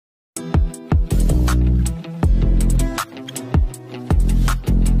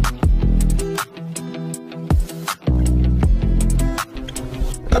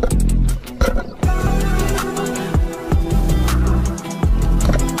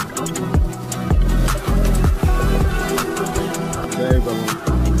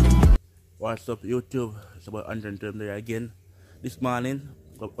What's up, YouTube? It's about 100 there again. This morning,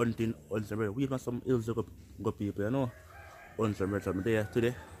 go hunting on some bird. We have some hills to go people, you know. On some birds there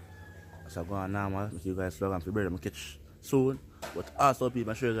today. So go on normal. You guys vlog and bird I'm catch soon. But also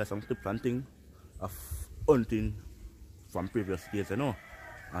people show you guys some tips and things of hunting from previous days, you know.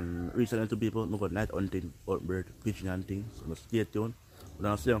 And recently to people, I got night hunting, out bird, pigeon and things. So stay tuned. We're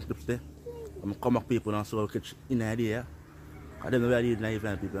gonna see some clips there. I'm gonna come back people and so catch in idea. I don't know where I did naive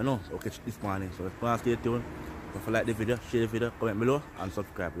people, you know, so catch this morning. So if you want to stay tuned, if you like the video, share the video, comment below, and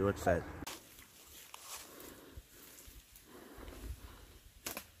subscribe to the website.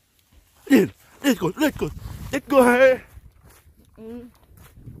 Let's go, hey!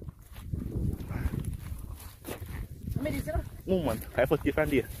 Oh man, I first get from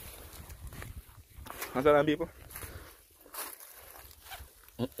there. How's that, people?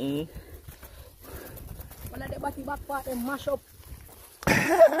 When I get back part and mash up. I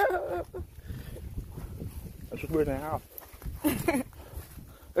should burn in half.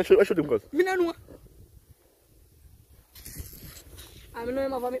 I should him cause. Me no know. I know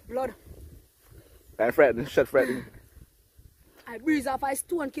him have blood. I'm frightened, shot frightened. I breeze off a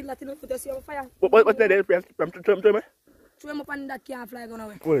stone kill that you put you see on fire. What's that there? Throw me? Throw him up and that can't fly gun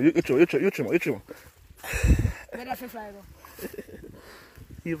away. Well, you trim. Better if fly go.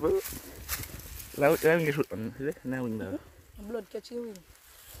 People. Now I'm get shoot on. Now we know. Blood catch you.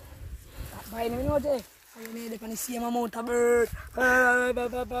 Buy him know there. I need to see him amount of bird.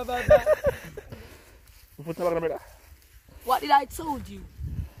 What did I told you?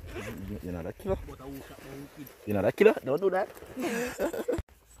 You're not that killer. You're not that killer. Don't do that.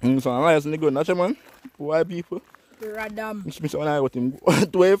 So I'm listening to good nature, man. Why people? Radam. Miss when I got him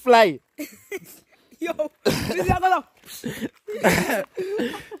to a fly. Yo, this is a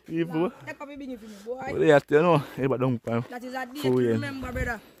people. Take up a big for me, boy. They have to know. But don't pay. That is a date to remember,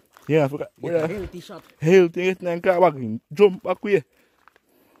 brother. Yeah, I forgot. Yeah, healthy shot. Healthy, and car back in. Jump back here.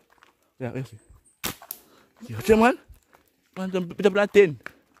 Yeah, let's see. Yeah, man. Man, jump up that 10.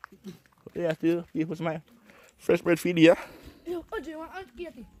 Yeah, still, people smile. Fresh bread feed here. Yo, what do you want?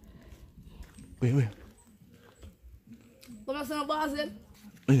 Wait. Come on, son of Basel.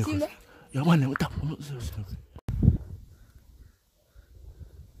 Yeah, man, what's up?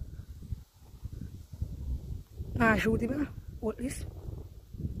 Ah, shoot him, what is?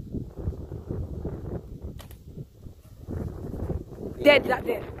 Dead, that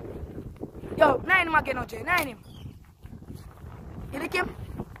dead. Yo, 9 him again, OJ, 9 him. You lick him?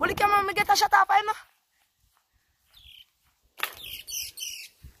 Will you come and get a shot off him?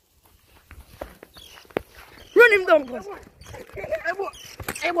 Run him down, cuz.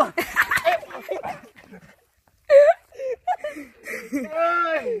 Hey, boy.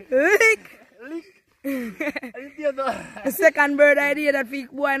 Lick. The second bird idea that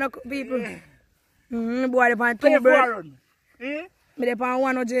boy no people. Boy, they find 2 birds. Me they find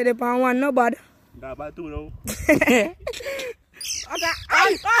 1, OJ, they find 1, no bad. Nah, bad 2 though.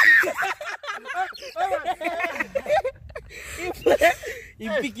 He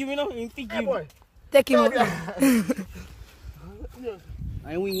pick you, you know? He pick you. Take him out.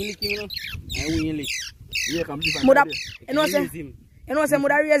 I win you lick him, you know? I win you lick. Yeah, come see Mother, you know say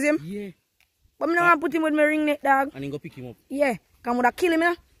mother raise him? Yeah. But me no want put him with my ring neck, dog. And then go pick him up. Yeah, come mother kill him, you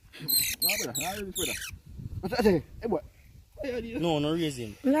know? Hey, boy. No, no raise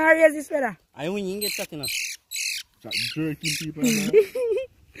him. No raise this brother. I win you get shot, you know? Start jerking people, man.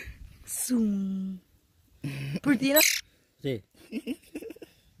 Soon. Pretty, you know? Say.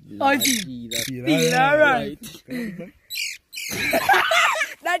 I see. Feel alright.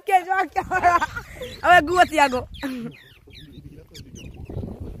 That catch my camera. I will go to you go.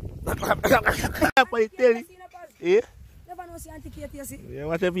 Yeah? Never know see Auntie Katie, you see. Yeah,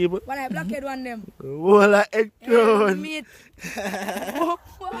 what's up, people? When I blockhead one them. Walla action. Meat.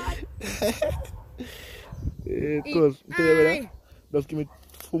 Cause, tell you what, just give me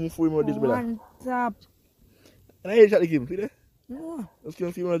 4 more of this, brother. One tap. And I ain't shot the game, see that? No. Just give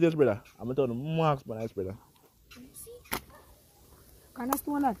me 4 more of this, brother. I'm going to tell the marks, my nice brother. Can I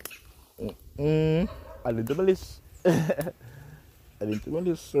stone that? I didn't do my list. I didn't do my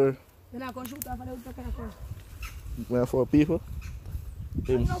list, sir. Then I can shoot off and I will take it first. Well, for people,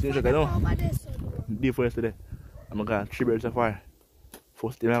 I'm still checking out. Day first today. I'm going to 3 birds of fire.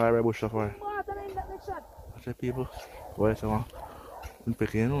 First time I have a bush of fire. Watch the people. Boy, so I'm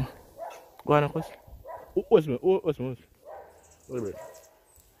picking, you know. Go on, of course. What's me? What's me? What a bird.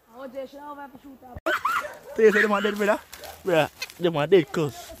 Oh, they should have a shoot off. Tell you, them are dead, brother. Brother, them are dead,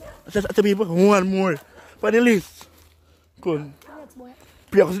 cuz. Just tell people 1 more for the list. Come.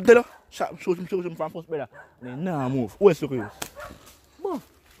 Puis après, c'était là. Shoot him from first, brother. Nah, move. Where's the cruise? Boom.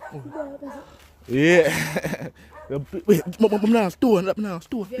 Yeah. Wait, I'm now store. You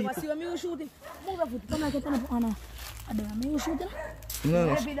ever see when me shooting? Move your foot. Come and get on the phone. I don't know me shooting. No.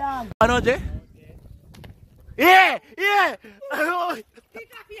 Happy dog. I know, Jay. Yeah.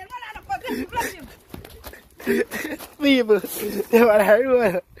 People, they want to hurry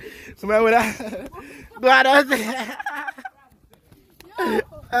one. Somebody with that. Go out of there.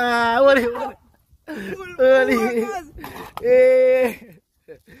 What do you? Yeah.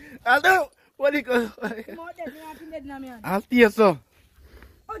 I know. What do you go? I'll see you, sir.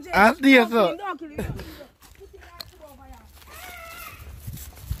 I'll see you, sir.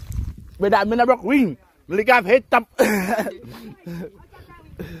 But that means I broke wing. Link Up head top.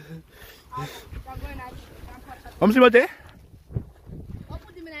 I'm see what there? I'll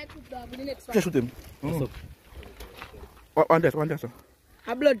put him in a coop dog with the next one. Just shoot him. One there, sir.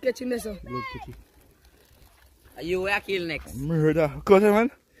 A blood catching there, sir. You will kill next. Murder. Cause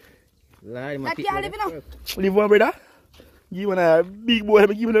man. That can't live enough. Leave one, brother. Give one a big boy.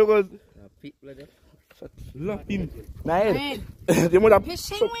 Give him a cause. Love him. Nice. They must have.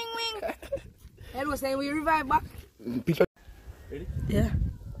 Fishing wing. That was saying we revive back. Ready? Yeah.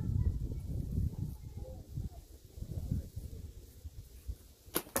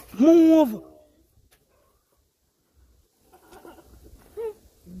 Move.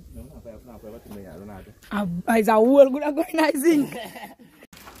 It's a whole good organizing.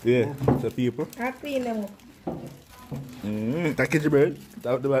 Yeah, the people. I clean them up. That kitchen bird.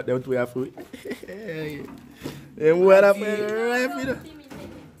 That was we have food. And what up, man?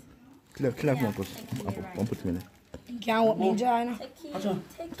 Clear one, cause I'm put him in there. Can't walk me, John.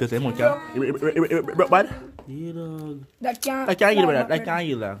 Just say more, can't. Bad? Yeah, dog. That can't. I can't eat that. I can't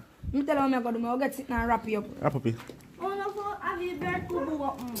eat that. You tell him I'm going to get sitting and wrap you up. Wrap up it. Oh, no, so have you bird to do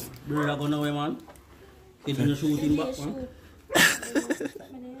what? Bird go now, man. Get in the shooting back, man.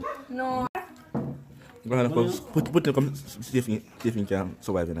 No. Go ahead, put them, come see if you can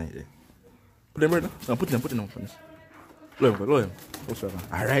survive the night. Put them right now. No, put them on. Low him.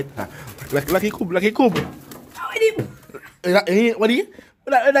 Alright. Lucky Cube. How did he? What do you?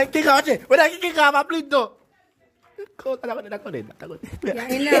 When I kick out, I'm blind though. Yeah,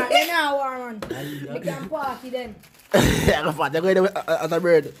 in now, Warren. We can party then. I'm going as a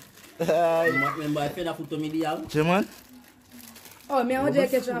bird. Remember, I fed a foot to me, the Man? Oh, me and OJ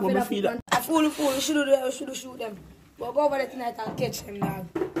catch them and feed them. A fool, you should shoot them. But go over there tonight and catch them, dog.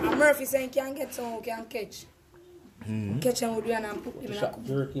 And Murphy saying can't get someone who can catch. Catch them with you and put them in a cup.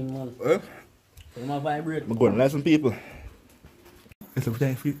 jerky, man. I'm vibrate. I'm going to let some people. It's a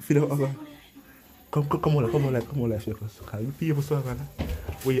thing, feel it over. Come on, let's shake us. People so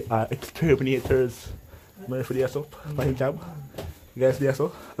we are exterminators. Murphy there so, my job. You guys there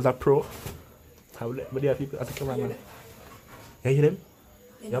so, as a pro. How let me there people as a cameraman. You hear them?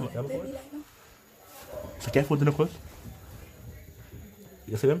 Yeah. So careful to the close.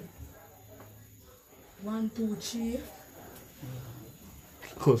 You see them? 1, 2, 3.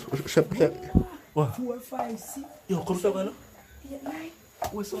 Close. Shut. What? 4, 5, 6. Yo, come stop, man. 8, 9.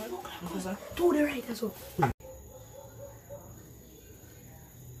 What's that? To the right as well.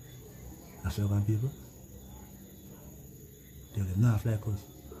 That's your man, people. They're not like us.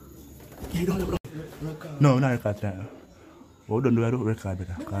 You don't have no, not record that. What don't do? I don't record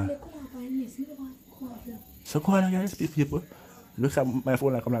better. So go on, guys, people. Look at my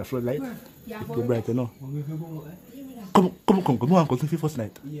phone like I'm like floodlight. It's too bright, you know. Come on, go to first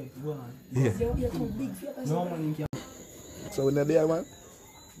night. Yeah, go on. Yeah. No, man, you So when they're there, man,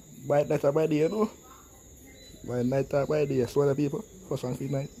 by night or by day, you know. By night or by day, so the people. First one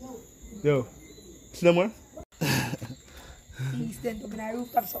feed night. Yo, see them more? He's then to the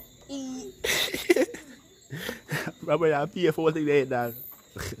rooftop, so. Remember, I pay for thing they dog.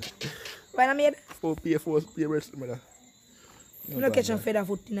 When I made? Pay rest, brother. You don't catch on feather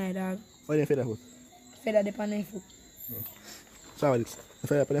foot tonight, dog. What do you feather foot? Feather dip on their foot. So it's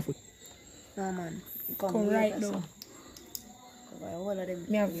feather on their foot? No, man. Come right down.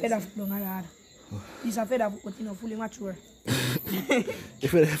 Me have feather foot down my yard. This a feather foot, but you know, fully mature. You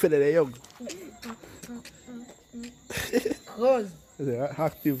feather they're young? Cause. They're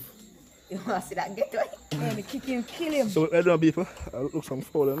active. You want to see that get away? Yeah, they kick him, kill him. So I don't people. I look some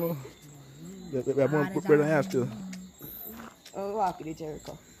foul, you know. We have more bread on your still. Oh, walk with the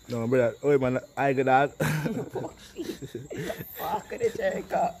Jericho. No, brother. Oh, man, I got that. Walk with the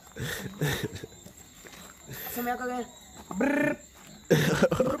Jericho. So me go again. Brrr.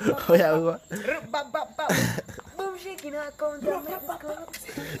 Oh, yeah, we go. Bap, bap, bap. Boom, shaking her account down.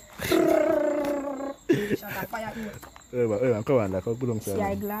 Shut up, fire here. Hey, man, come on, like, put on See,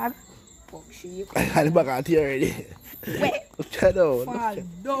 I glad. Fuck, she. I'm back out here already. Wait. Shadow. Fall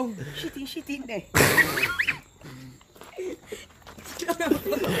down. Shit in there.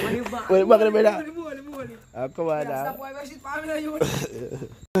 Wait, back in the bed. Come on now. Stop boy, shit family you.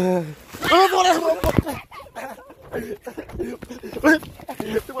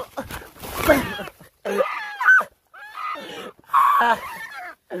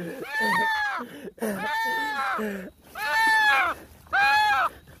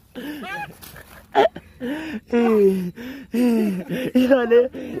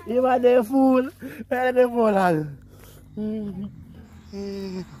 You are the fool. Where the fool are?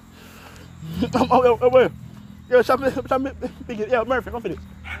 Wait. Yo, some big. Yeah, Murphy, come for this.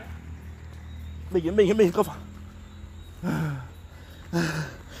 Big, come for.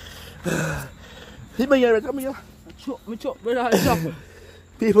 He big here, come here. Chop, brother, chop.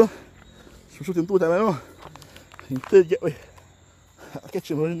 People, shooting 2 times, I know. He still get away. I catch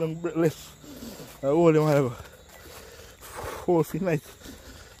him running on breathless. I hold him whatever. 4 feet nice.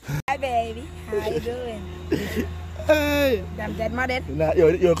 Hi baby, how you doing? Hey! Damn dead, my dead. Nah,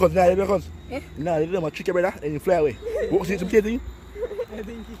 yo, cuz, nah, cuz. Yeah? Nah, you do my trick, brother, and you fly away. What, see some kidding?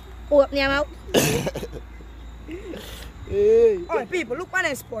 Open your mouth. Hey! Oh, people, look at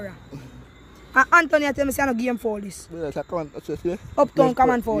this Spora. And Anthony tell me say no game for this. Brother, come on, that's it. Uptown, come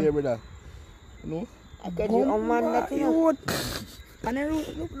on for. Yeah, brother. No? I get you on man that you know. And then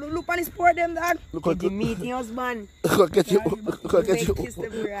look on the sport them dog. Look Get the meeting husband. Look at you. Look at you. Kiss the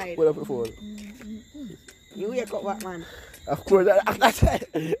bride. What up for? You wake up what man? Of course, that's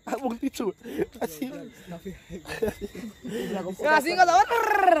it. I won't teach you. I see you. Yeah, sing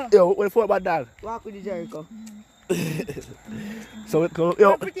us. Yo, wait for about that. Walk with the Jericho. So,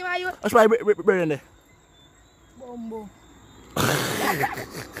 yo, Pretty man, you. that's why we're in there. Bombo.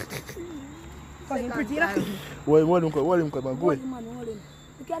 Fucking pretty, lah. What him, man, boy. Hold him.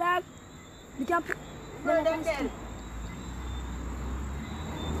 Look at that. Look at. Them.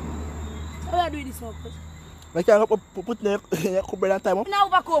 How you do this, now, cuz? Like, I put the cover time up. Now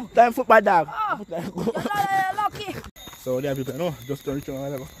overcome. Time foot by dog. You're lucky. So, there people, no, just turn it on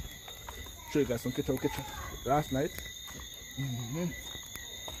whatever. Show you guys some kitchen. Last night.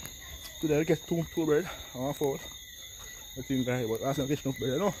 Today, I get two birds. I want 4. I think I but last night I get no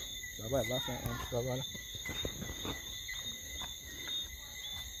bird, no. Survive last night. Survive.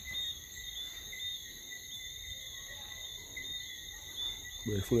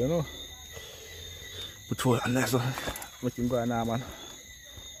 Bird full, you know. Put 4 on next one. Make him go now, man.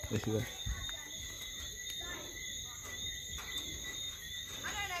 Let's see.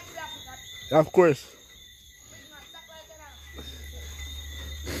 Of course.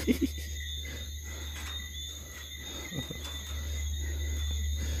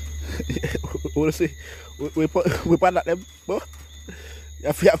 We'll see. We put that them, bro.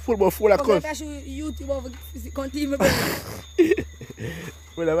 If you have football full of course. I should YouTube over continue.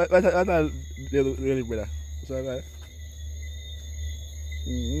 Brother, what's not really, brother? So,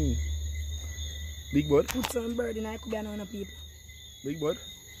 Big bird. Put some bird in, I could be another people. Big bird.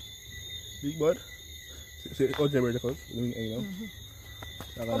 Say, what's the bird called? You know.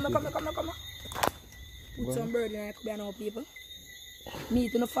 Come. Put some bird in, I could be another people.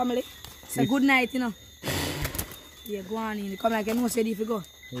 Meet in the family. Say good night, you know. Yeah, go on in. Come like I know said if you go.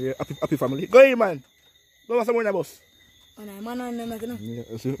 Yeah, happy family. Go in, man. Go somewhere in the bus. And I'm on them like you know. Yeah,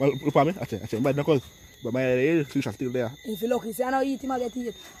 look for me. I check bad knuckles. But my fish are still there. If you lucky, say I know eat him, I get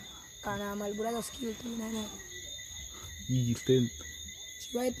eat. Can I mal brother skill too, na. Easton.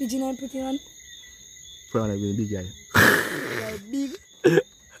 White pigeon and pretty one. Probably a big guy. Like big.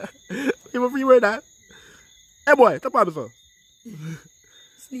 You want free word that? Hey boy, top up so.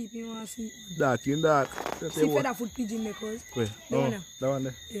 Sleep, you want to sleep. Dark. See feather foot pigeon because. Wait, No, no, no. that one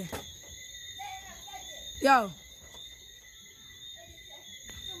there. Yeah. Yo.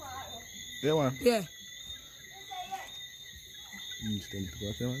 Yeah, one. Yeah. Easton,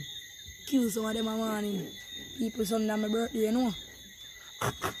 what's that one? Kill some of them a morning. People son on my birthday, you know.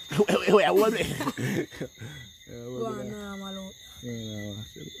 Wait, I want it. Go on normal out.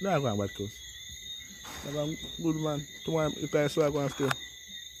 No, I'm going bad close. I'm good man. Tomorrow you guys so I go and stay.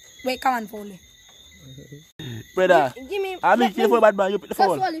 Wait, come on, Foley. Brother, Give me. I'm in for bad man, you pick the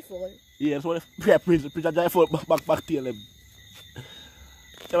phone. That's fall. Yeah, that's what the prince drive for back tail him.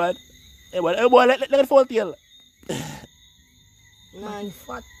 Come on. Hey boy, let the phone tail. Man,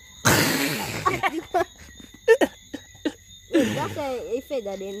 fat. That's a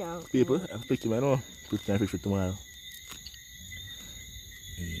feather there now. People, I'm picking man, no. Put time fish for tomorrow.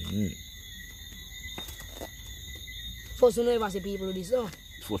 First, you know if I see people do this, though.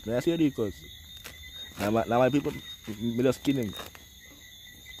 First, I see you because now my people, me just skin him.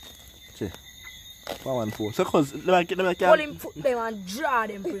 See. 4 and 4. So, cause let me Pull him foot them and draw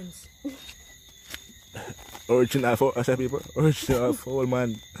them, Prince. original foul, I say people. Original foul,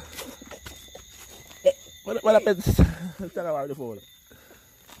 man. What happens? Talk about the foul.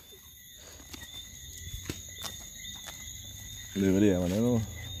 Leave it there, man, you know.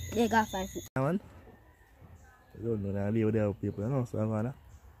 They got 5 feet. Yeah, man. You don't know, leave it there with people, you know, so I'm gonna.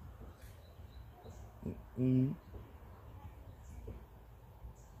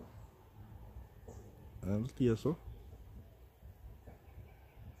 I'm still so.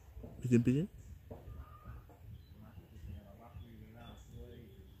 Pigeon?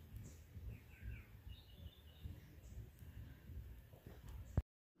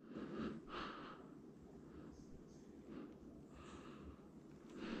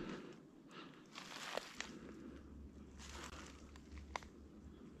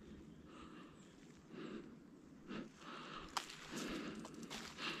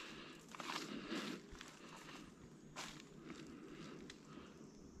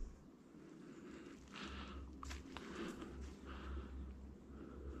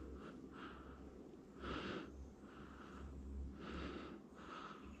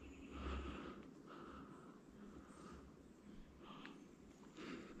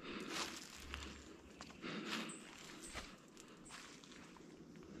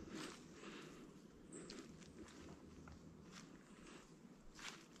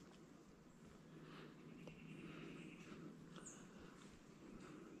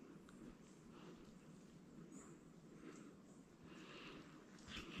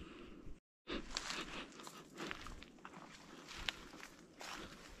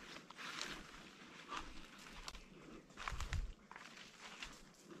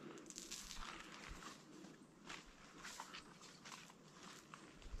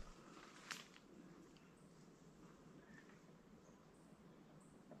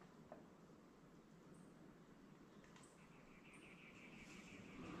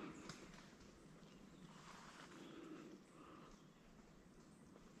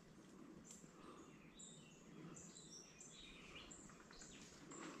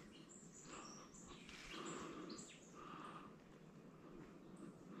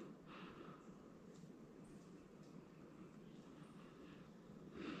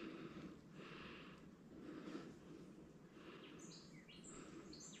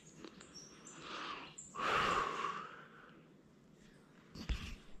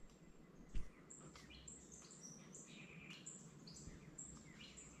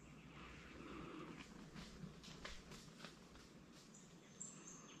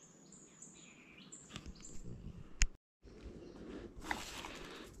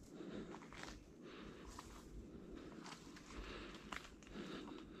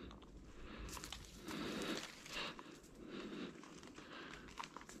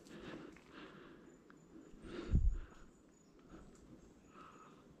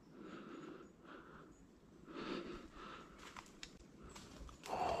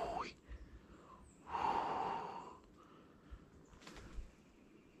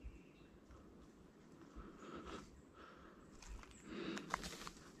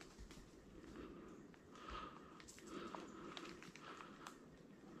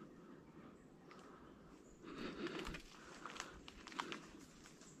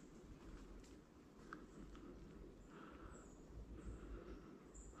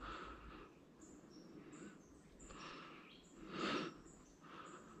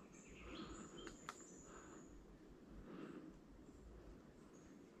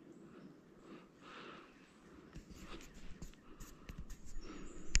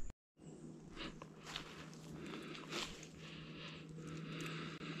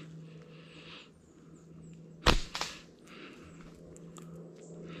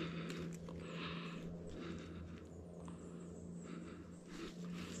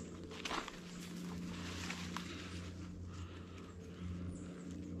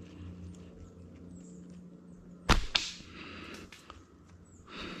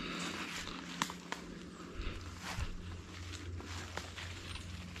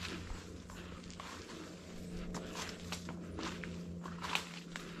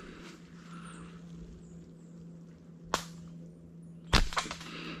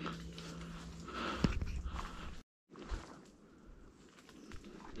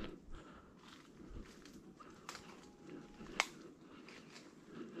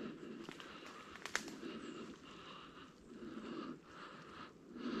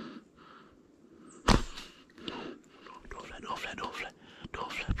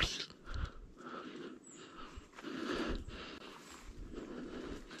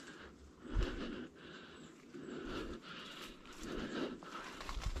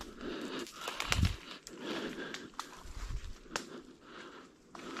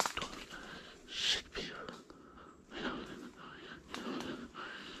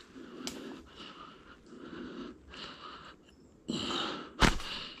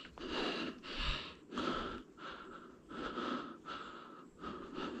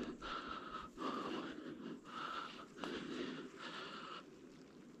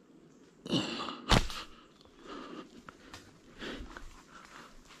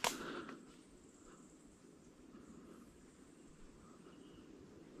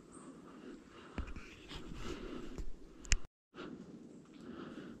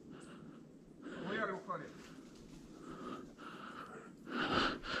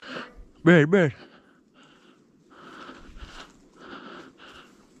 Bird, bird.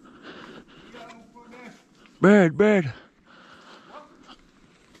 Bird, bird.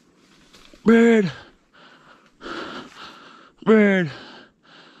 Bird. Bird.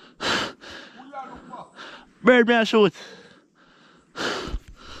 Bird, may I shoot?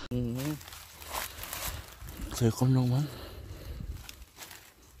 So you come down, man.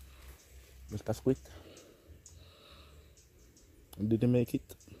 Mr. Squid. Did you make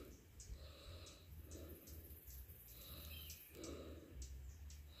it?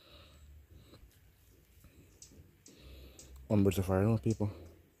 One bird so far, no people.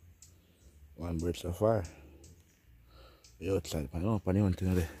 One bird so far. You outside, man. Oh, funny one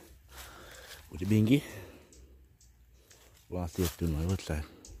thing there. With the bingy. One stay tuned, man. Outside.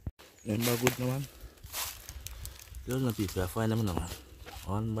 Remember good, no, man. There's no people I find them, no, man.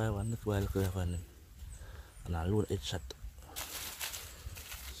 One by one, that's why I look at them. And I load headshot.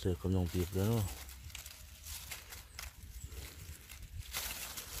 So come down, people, you know.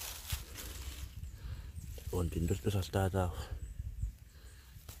 Hunting just to start off.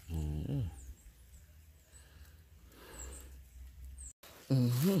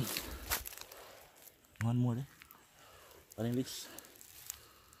 One more there. What is this?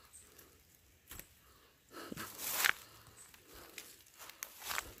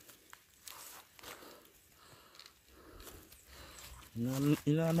 You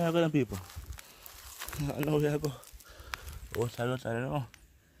know, I'm gonna people. I know where I go. Outside, I don't know.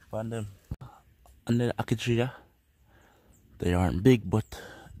 Find them. And the Akitria, they aren't big, but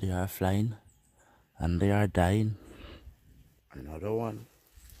they are flying. And they are dying. Another one.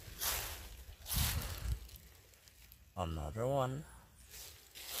 Another one.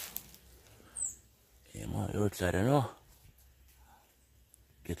 Yeah, man, outside, I know.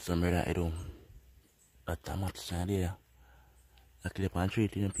 Get some red at home. That's a much sign there. I clip and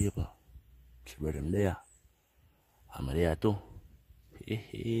treat in the paper. Spread them there. I'm there too.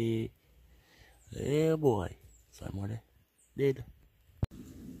 Hey, hey boy. Some more there. Dead.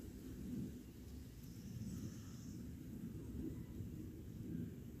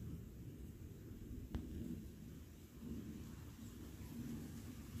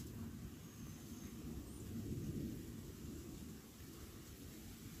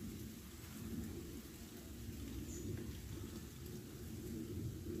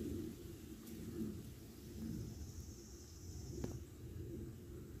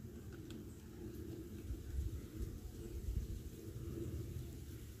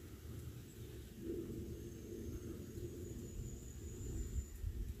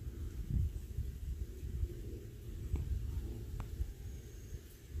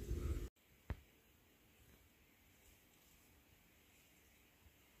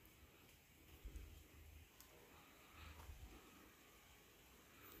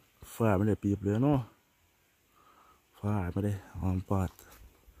 Far me the people, you know. Far me the one part.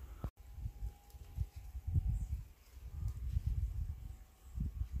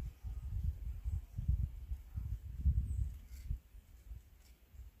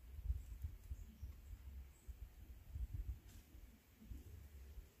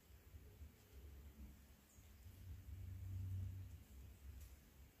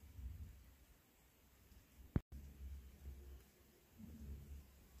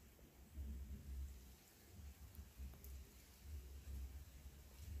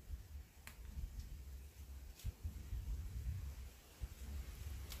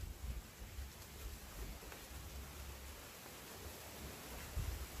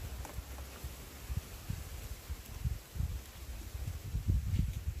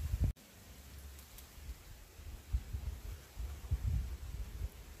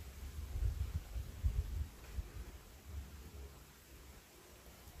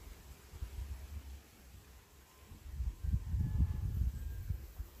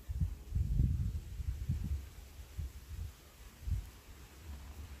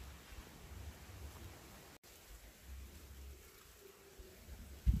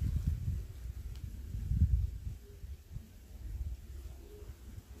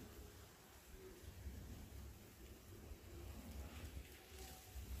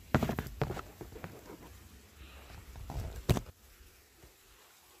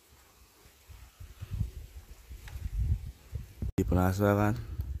 Penasaran?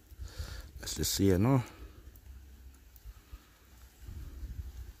 That's the sea, no?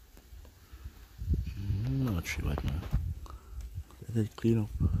 Not sure right now. Let it clean up.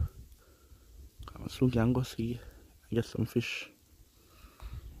 Come soon can go see and get some fish.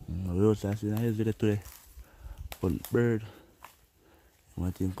 We also see nice video today. One bird.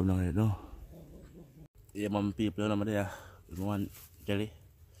 One thing come down there now. Yeah, mom people, you know, there. We want jelly.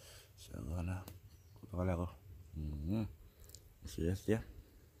 So All I go. Serious, yeah.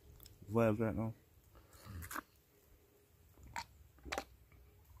 Vibes right now.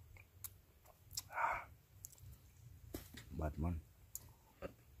 Bad man.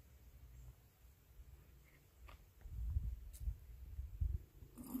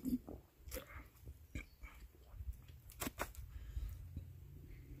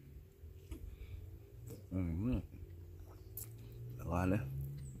 Wala.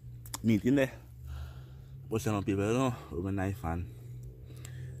 Meeting there. But some people know, with a knife and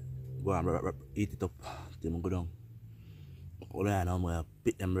go and eat it up. Then go down. All I know, I'm going to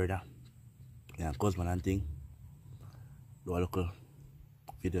pick them brother. Yeah, cousin and thing. Do a local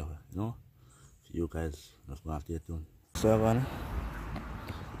video, you know. So you guys just go and stay tuned. So I'm gonna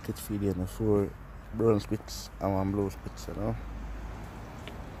catch video in 4 brown spits and 1 blue spits, you know.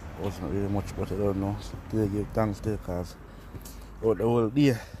 Wasn't really much, but I don't know. So still give thanks to because out the whole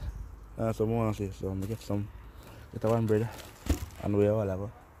day. That's what I want to say. So I'm get a 1 brother and we all have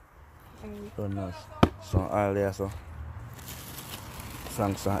don't know. So all there, so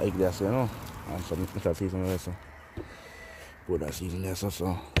Franks and egg there, so you know. And some little season there, so put that season there, so I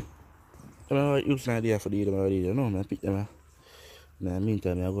don't know what use an idea for the you know, I pick them. In the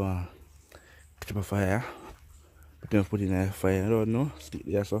meantime, I go and catch up a fire. Put in a fire, I don't know, stick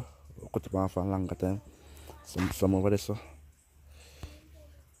there, so cut up on for a longer time. Some over there, so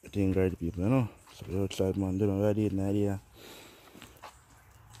I think great people, you know. So the outside man, they don't really have an idea.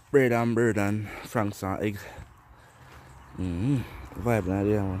 Bread and Franks and egg. Vibe an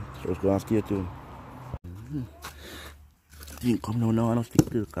idea, man. So let's go and stay tuned. I think come now, I don't stick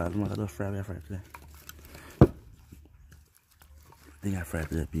to the cars, man. I don't fry today. I think I fry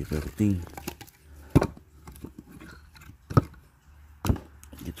today, people, everything.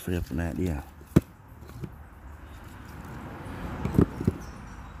 Get free up an idea.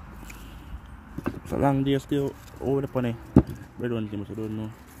 It's a long day still over the pony. Bread one thing, but I don't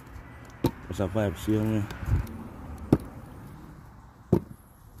know. It's a vibe, see me.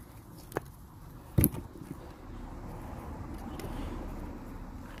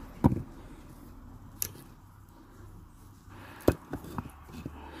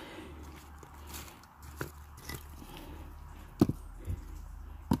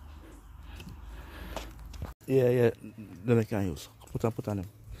 Yeah, then I can use. Put on them.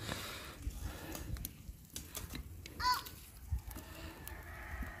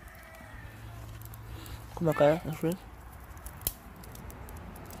 Come back here, my friend.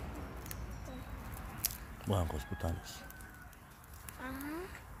 Well, go put on this.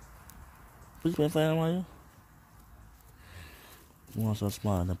 Put my fire on you. You want so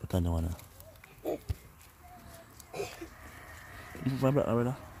small and then put on the one. Put my black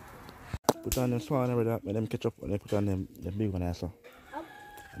already. Put on them small and everything, make them catch up and then put on them big one also.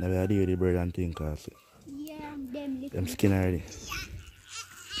 And then I do the bread and thing cause them skin already.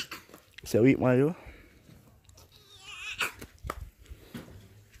 So eat my you?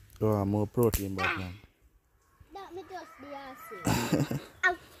 Oh, more protein back now. That me just the acid.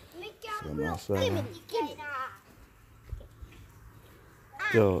 So now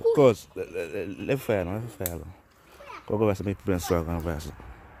yo, cause left fire now, left fire now. Go back to make people and swag on fire. So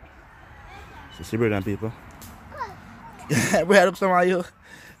see bread and people. Bread up some of you.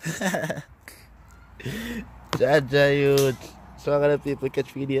 Jaja youth. So I got the people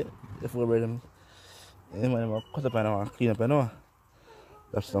catch video before bread them. And when I'm cut up and I clean up and all.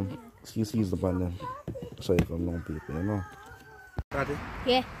 That's some season upon them. So you can know people, you know. Got it?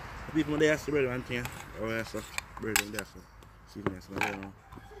 Yeah. People there see bread and thing. Oh yeah, so bread and there so. Season there, so you know.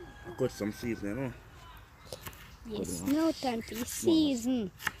 Cut some season, you know. Yes, no time to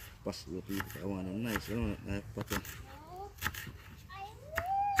season. Possible people, I want them nice, you know, like pattern.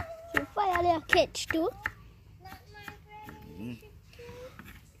 You fire their catch too?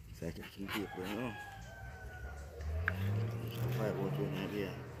 So I catch some people, you know. Fire out to an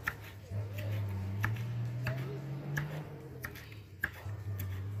idea.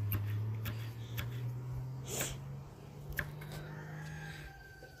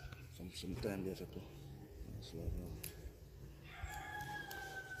 Some time there, so too.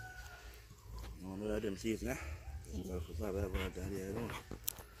 No, no, them season, eh?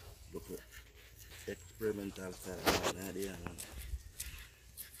 Look at experimental style idea.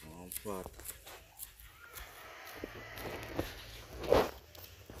 Part.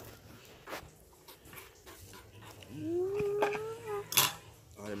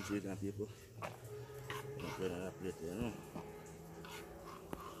 All them season people. Not playing on that plate, you know.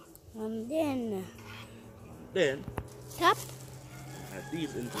 And Then, top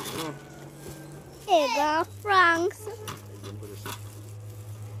these into, you know. egg Franks.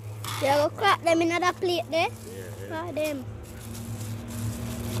 You go crack them in another plate there? Yeah. Crack them.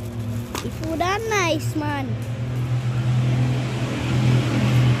 The food are nice, man.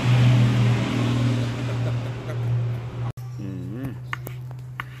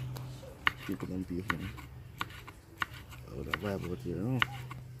 People them people. Oh, that vibe out here, no?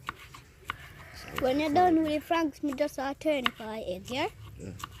 When you're done with the franks, me just turn it for egg, yeah?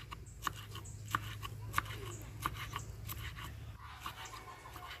 Yeah.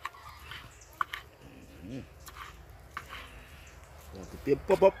 Want the tape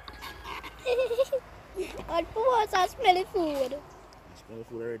pop up? What was I smelly food? Smell the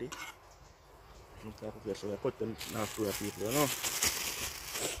food already? So I put them now through the people, you know?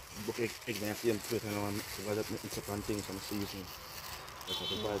 Book egg in the same plate and I want to mix up and things and seasoning. That's what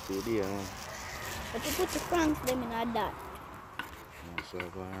the bad idea, you know? But you put the franks them in that. So I'm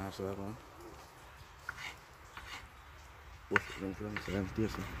going. Both them franks and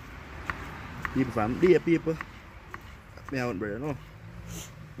tasty. People from there, people. Me out, brother, no?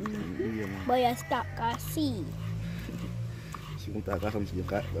 But you stop to see. So you talk something, you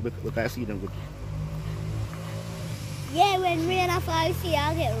can't see them good. Yeah, when rain fall, see,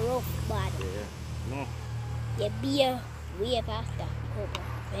 I get rough bad. Yeah, no. You beer way faster.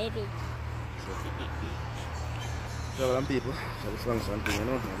 Baby. So them people, so this one's something, you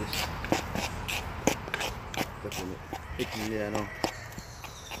know, this. Picking there, you know.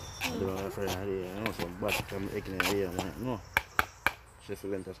 I don't have a friend idea, you know, some butter from egg in there, you know.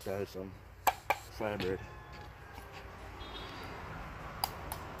 Sheffield to style some firebird.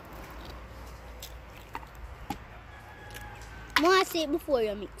 I want to say it before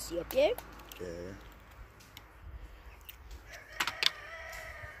you mix it up, yeah? Yeah.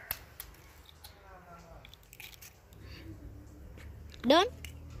 Done?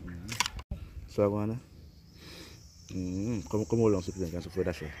 So I'm gonna come along so you can for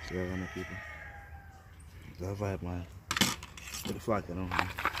that show. So I'm gonna people. It's a vibe, man. With the flag, you know.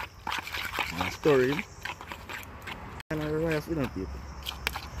 And story. And I realize you know people.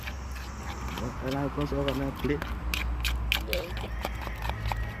 And I come over and play.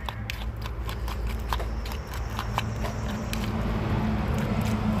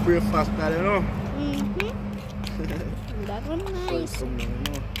 Pretty fast, you know. That one nice. You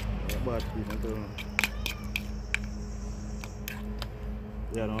know. Bad people,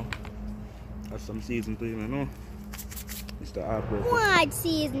 you know. That's some season to him, you know. Mr. Heartbreak. What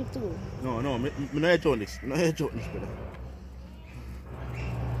season 2? No, me not enjoy this. Me not enjoy this, brother.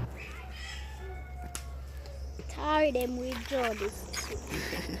 Tired them with this.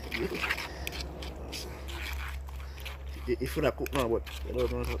 If you not cook now, but you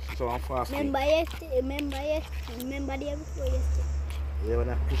don't know so I'm fast. Remember the day before yesterday? Yeah, when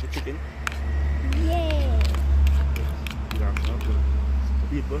I cook the chicken. Yeah. Yeah, okay.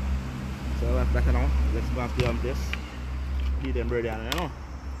 People. So I'm back now. Let's go and play on this. Leave them bread down, you know.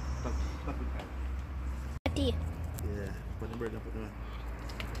 Tea. Yeah, put the bread down, put them on.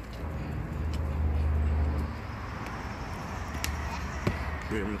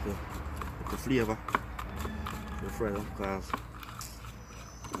 Bread milk with the flavor. The fry them because.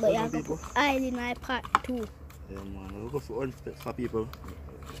 But you have to put oil in my pot too. Yeah, man. We'll go for oil for people.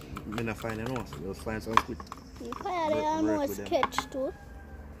 Men are fine, you know. So we'll find some quick. You probably know sketch too.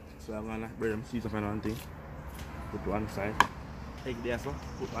 So I'm gonna bread them, season and one thing. Put one side. Egg there, so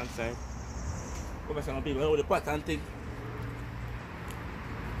put one side. Over some people know the pot and thing.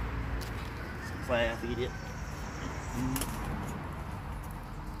 Some fire feed it.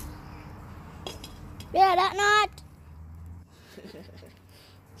 Yeah, that not.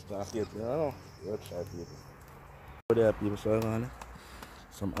 Start here, you know. You'll try people. There are people so on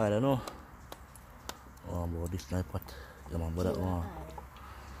some I don't know. Oh, about this night pot. Yeah, man, but that one.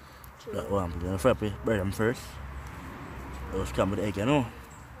 That one, we're gonna fry bread them first. Those come with the egg, you know.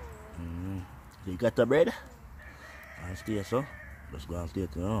 So you got the bread and stay so. Just go and stay,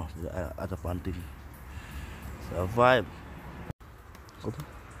 you know. At the pan thing. So vibe. Okay.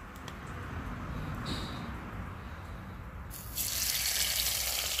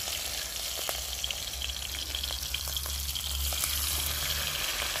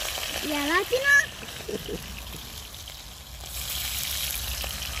 Yeah, Latina.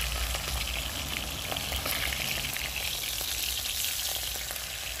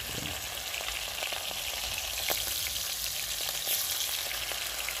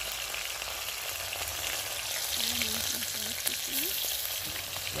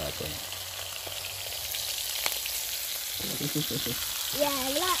 Yeah,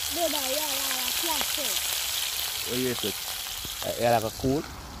 plastic. Oh, yes, it. Yeah, like a cool.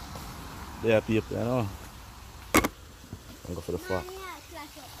 There are people, you know. I'll go for the fork.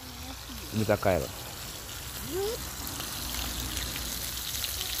 Mr. Kyle.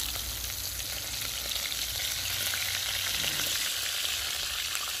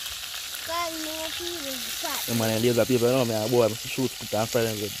 The man leaves the people, you know, man, boy, I shoot scoop and fry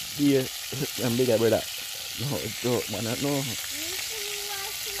them with beer. I'm bigger brother. No, it's joke, man, no.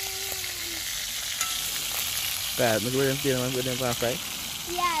 Kyle, make sure them stay, man, with them can fry.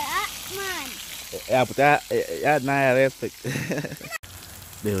 Yeah, man. Yeah, but that not respect.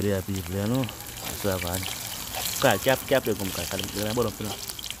 There are people, you know. So, man. Kyle, cap them come, Kyle. You're not about to know.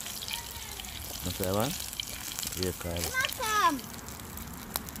 So, man. Yeah, Kyle.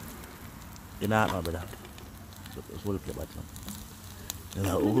 You're not, my brother. So, it's all play back now. You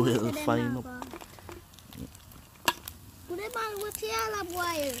know, we'll find up. Put them on with yellow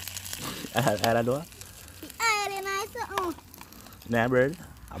boy. I don't know. I nice. Nah, bird.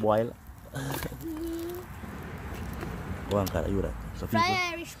 A boil. Go on, Kyle, you that. So, people.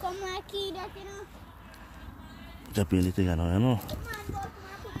 Fry Irish come like that, you know. Jump in the thing, you know.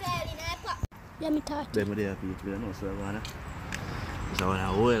 Let me touch. Them there people, you know, so I wanna. So I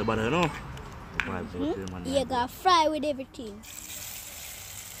wanna oil, but you know. You gotta fry with everything.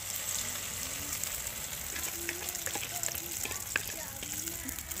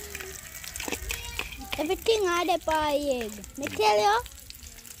 Everything I had by egg. Me tell you.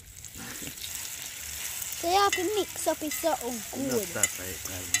 So you have to mix up it something good.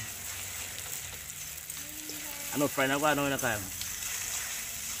 I know fry now go down in the car.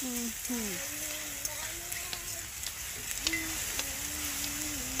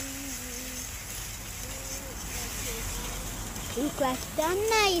 Look like that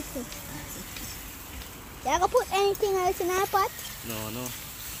nice. You gonna put anything else in our pot? No.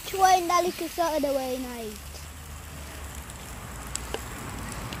 Throw in the little salt the way nice.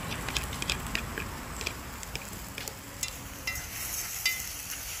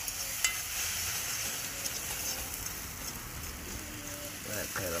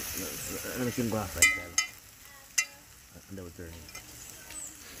 Let me go off like that. And they will turn.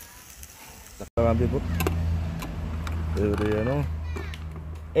 Around people. There, you know.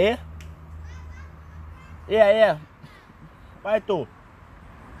 Eh? Yeah. Why two?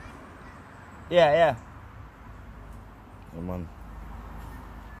 Yeah. Yeah, man.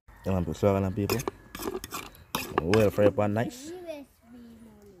 Yeah, man, so people. Well, fry up and nice.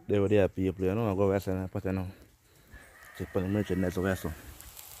 They were there, people, you know. Go rest and put it on. Check for the merchandise over so.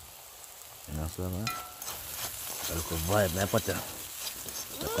 You know, so, man. A little vibe, man, put it.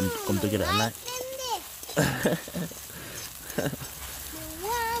 Come together at night. My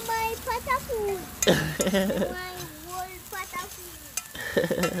pot of food. My whole pot of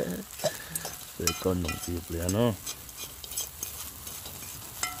food. They come people, you know.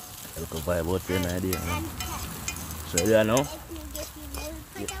 A little vibe out there, man, you know. So, you know.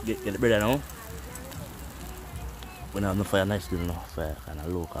 Get the bread now. When I'm not fire nice still, no fire kind of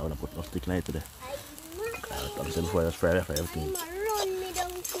low. I want to put no stick night today. I'm saying before I just fry everything.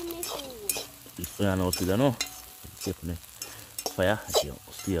 If you know still, no. Keep me fire.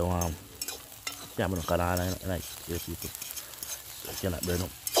 Stay warm. Yeah, I'm not gonna like people. So you cannot burn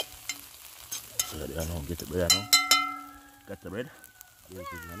up. So you know, get the bread now. Got the bread.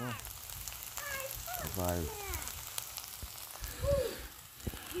 Everything, you know. Vibe.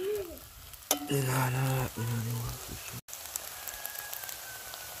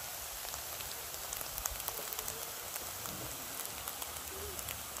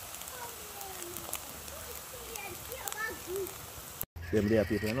 Them there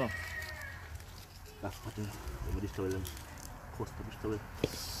people, you know. That's what they dish towel them. Coast the dish towel.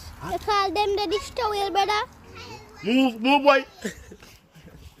 You call them the dish towel, brother? Move boy.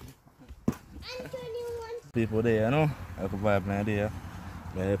 People there, you know. I have a vibe now there.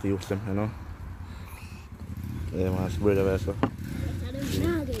 I have to use them, you know. Yeah, man, it's bread there, so.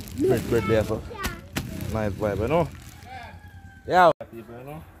 Bread there, so. Nice vibe, you know. Yeah. People, you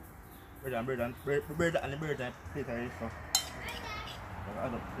know. Bread and the bird type. Plate are so. I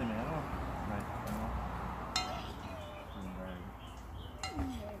don't see me, you know. Nice, you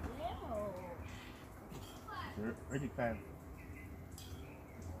know. Ready, Kyle.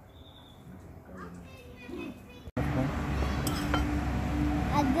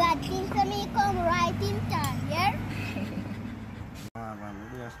 A glad thing to me come right in time, yeah?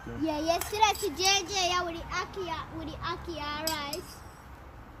 Yeah, yesterday to JJ yeah, with the Akia rice.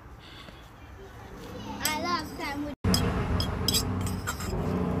 I love time with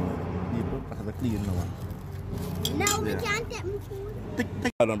People, pass the clean one. now we can't take my food. Take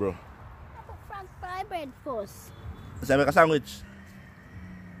that one, bro. I put frog fry bread first. Let's make a sandwich.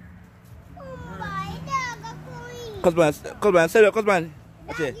 Oh my dog, Cosman, say it, Cosman.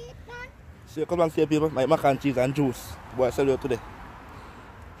 Okay. See, come and see people, my mac and cheese and juice. Boy, sell you today.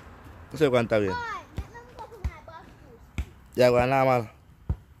 What's your contact here? Yeah, go normal.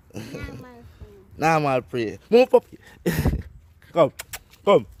 Normal pray. Move puppy. Come.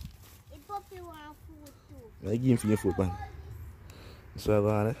 The puppy want food too. I give him food, man. So I go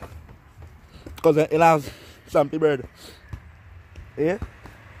on, Because he loves Stampy bird. Yeah?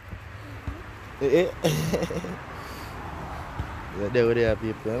 Yeah? Yeah, there we are,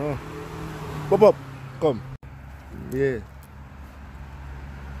 people, you know. Pop. Come. Yeah.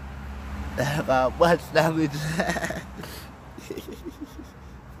 What's language?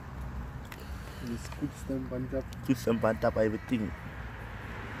 Just put stamp on top. Put some on top of everything.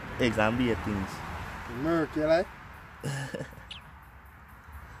 Eggs and beer things. Murk, you like?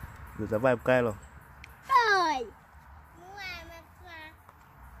 There's a vibe, Kylo. Oi!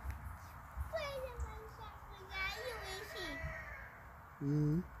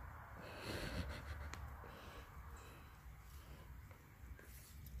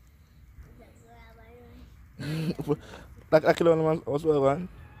 Tak kilo naman also kan.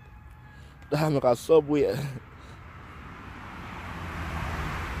 Dah make subway.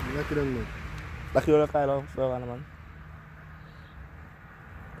 Laki lang mo. Tak kilo Kylo so kan naman.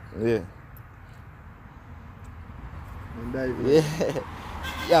 Yeah. And dive.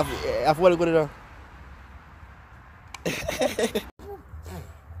 Yeah. Ya full good enough.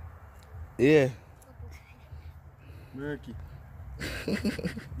 Yeah. Murky.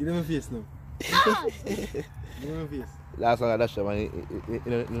 Give them a face now. Give them a face. That's all that's man. You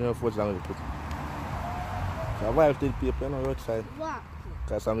know first language put. So why tell people no outside? What?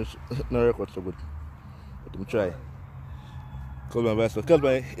 Cause I'm no record so good. But I'm try. Cause my best. Cause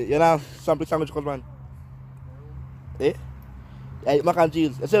my you know some sandwich cause man. Eh? Yeah, mac and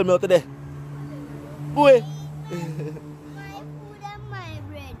cheese. You sell me out today. Boy. My food and my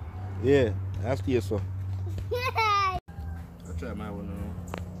bread. Yeah, that's the so. Yay! I'll try my one now.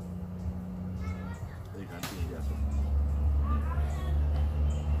 You can see that so.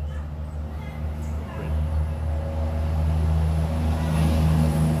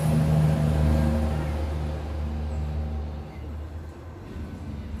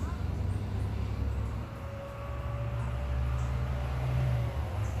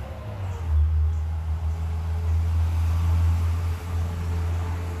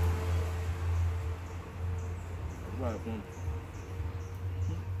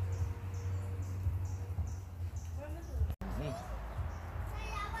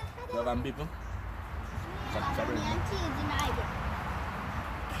 Love and people. Macaroni and cheese in either.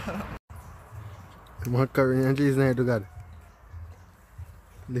 Macaroni and cheese now to God.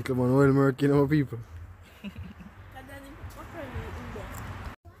 Little man well murky now people.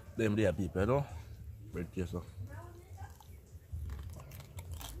 Them there people, you know? Bread case so.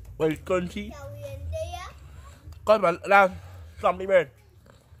 Well, country. Are we in there? Come on, now, something bird.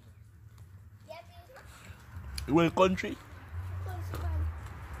 Yep. Well, country.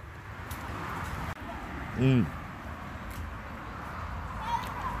 Mm.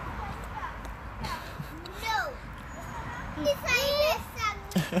 No. This is the best song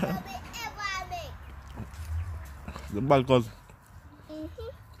we ever make. The balcony.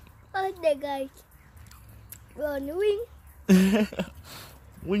 Oh, the guys. Run wing.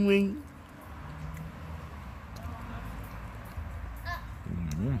 Wing wing.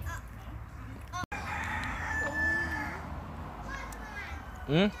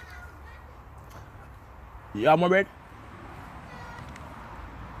 Yeah, my bread.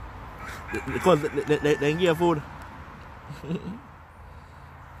 Because they give food.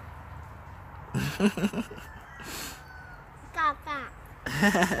 Kaka.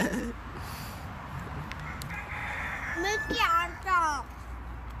 Make it top.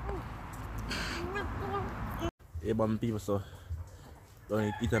 Yeah, but people so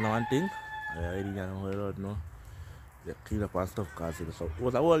don't eat on one thing. I already know a lot, no. They clean up and stuff cause it so it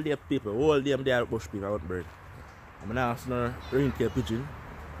was a whole day people, whole day there bush people out bird. I'm not asking no reindeer pigeon,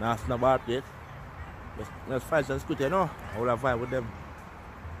 not asking no bar plate. Let's fight and squid, you know. I will have fight with them.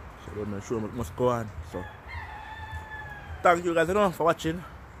 So don't know sure what must go on. So thank you guys for watching.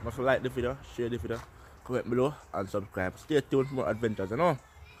 Must like the video, share the video, comment below and subscribe. Stay tuned for more adventures,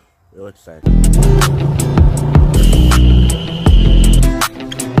 We're outside.